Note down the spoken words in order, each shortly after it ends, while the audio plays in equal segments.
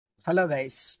Hello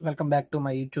guys, welcome back to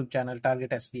my YouTube channel Target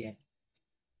SBI.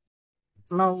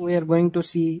 Now we are going to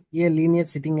see a linear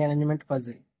sitting arrangement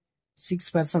puzzle. 6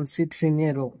 persons sits in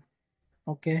a row.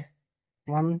 Okay,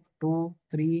 1, 2,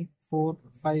 3, 4,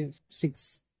 5,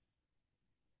 6.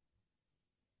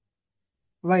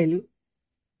 While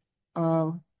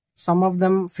uh, some of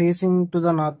them facing to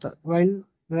the north, while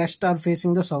rest are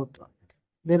facing the south.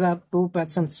 There are 2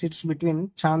 persons sits between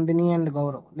Chandini and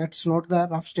Gaurav. Let's note the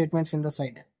rough statements in the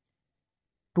side.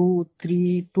 Two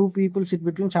people sit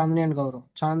between Chandini and Gaurav.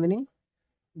 Chandini,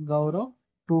 Gaurav,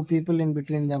 2 people in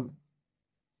between them.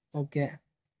 Okay.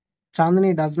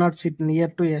 Chandni does not sit near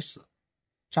to Yash.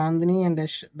 Chandni and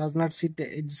Yash does not sit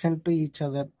adjacent to each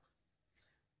other.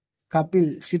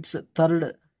 Kapil sits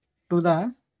third to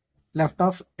the left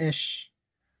of Yash.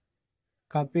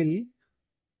 Kapil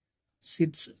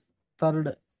sits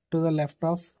third to the left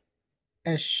of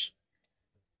Yash.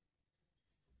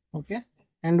 Okay.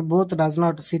 And both does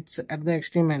not sits at the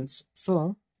extreme ends.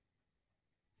 So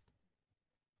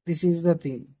this is the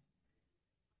thing.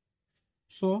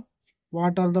 So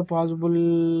what are the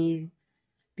possibility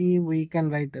we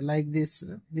can write like this?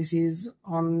 This is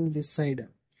on this side,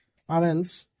 or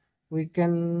else we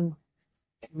can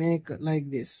make like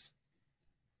this.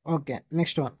 Okay,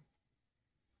 next one.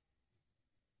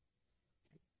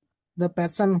 The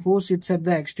person who sits at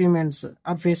the extreme ends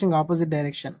are facing opposite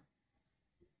direction.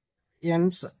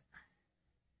 Ends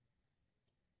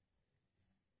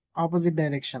opposite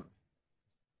direction.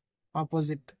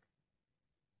 Opposite.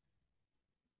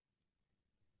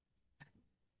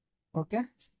 Okay.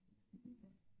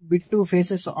 Bit 2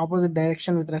 faces opposite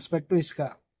direction with respect to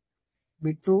Iska.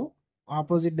 Bit 2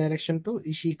 opposite direction to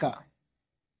Ishika.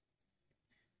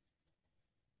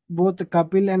 Both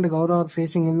Kapil and Gaurav are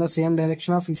facing in the same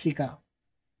direction of Ishika.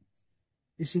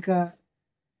 Ishika,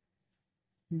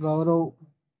 Gaurav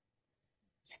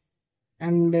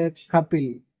and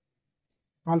Kapil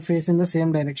all face in the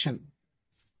same direction.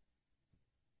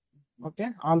 Okay,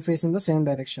 all face in the same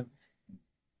direction.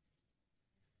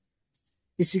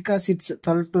 Ishika sits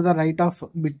third to the right of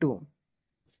Bittu.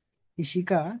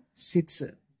 Ishika sits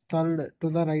third to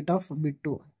the right of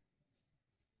Bittu.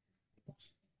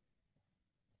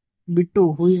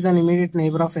 Bittu, who is an immediate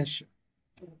neighbor of Ash.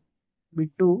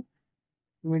 Bittu,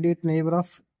 immediate neighbor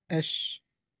of Ash.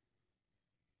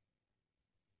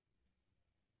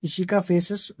 Ishika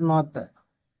faces north.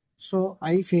 So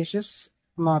I faces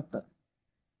north.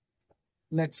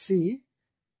 Let's see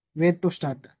where to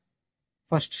start.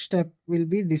 First step will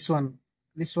be this one.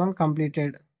 This one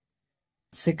completed.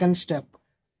 Second step.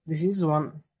 This is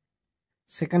one.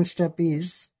 Second step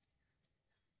is,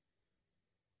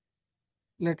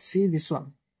 let's see this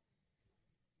one.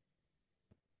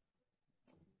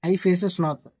 I faces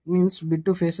north means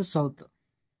Bittu faces south.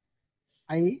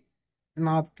 I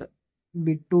north.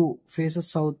 Bittu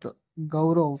faces south.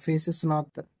 Gaurav faces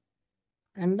north.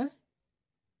 And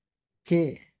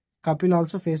K. Kapil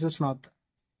also faces north.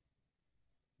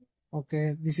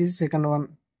 Okay, this is second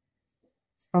one.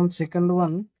 From second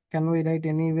one, can we write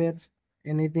anywhere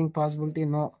anything possibility?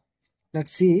 No.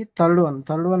 Let's see third one.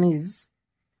 Third one is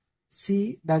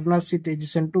C does not sit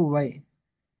adjacent to Y.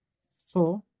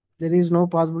 So there is no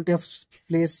possibility of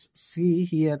place C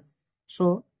here.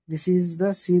 So this is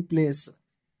the C place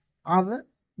or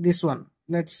this one.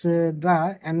 Let's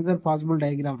draw another possible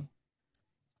diagram.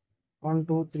 1,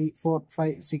 2, 3, 4,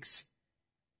 5, 6.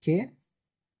 K,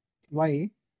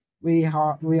 Y. We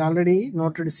already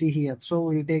noted C here. So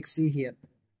we'll take C here.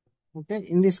 Okay.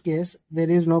 In this case, there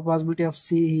is no possibility of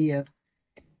C here.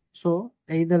 So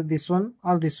either this one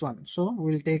or this one. So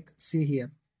we'll take C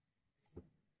here.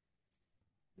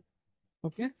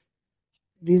 Okay.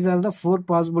 These are the 4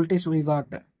 possibilities we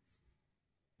got.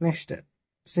 Next,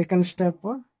 second step,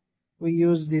 we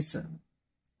use this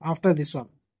after this one.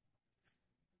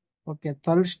 Okay,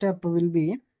 third step will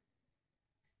be,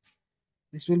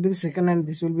 this will be the second and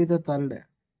this will be the third.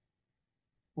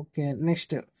 Okay,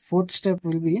 next, fourth step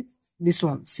will be this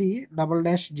one, C double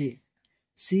dash G.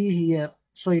 C here,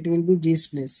 so it will be G's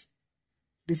place.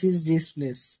 This is G's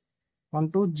place.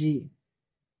 1 to G.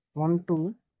 1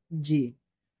 to G.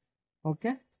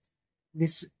 Okay,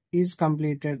 this is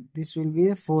completed. This will be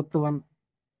the fourth one.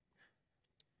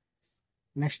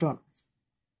 Next one.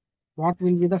 What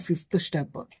will be the fifth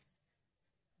step?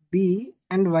 B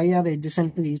and Y are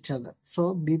adjacent to each other.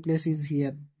 So B place is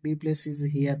here. B place is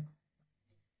here.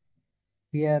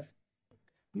 Here.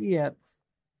 Here.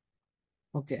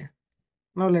 Okay.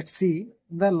 Now let's see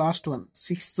the last one.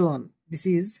 Sixth one. This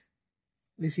is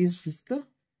fifth.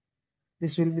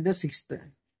 This will be the sixth.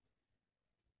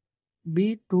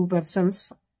 B 2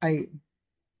 persons I.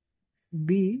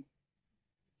 B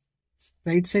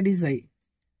Right side is I.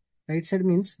 Right side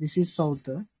means this is south.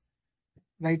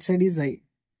 Right side is I.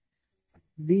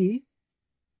 B,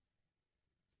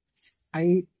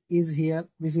 I is here.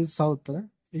 This is south.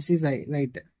 This is I,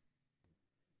 right.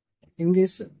 In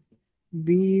this,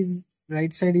 B is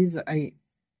right side is I.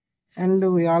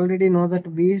 And we already know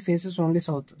that B faces only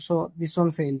south. So this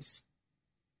one fails.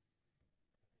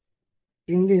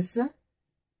 In this,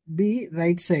 B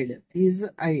right side is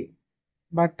I.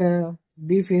 But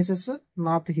B faces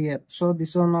north here. So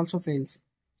this one also fails.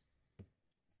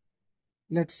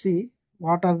 Let's see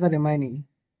what are the remaining.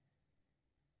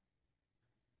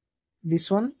 This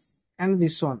one and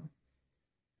this one.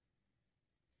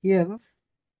 Here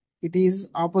it is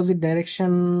opposite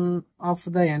direction of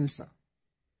the ends.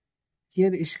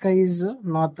 Here Ishka is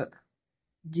north,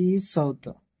 G is south.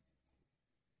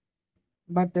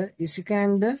 But Ishka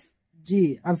and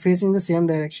G are facing the same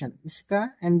direction.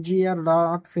 Ishka and G are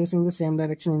not facing the same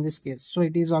direction in this case. So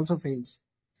it is also fails.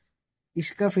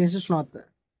 Ishka faces north.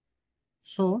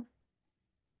 So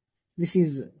this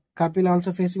is Kapil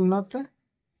also facing north.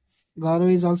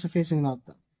 Gaurav is also facing north.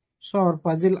 So our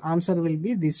puzzle answer will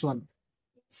be this one.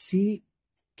 C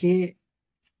K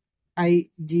I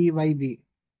G Y B.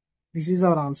 This is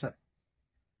our answer.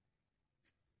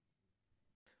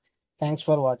 Thanks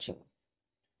for watching.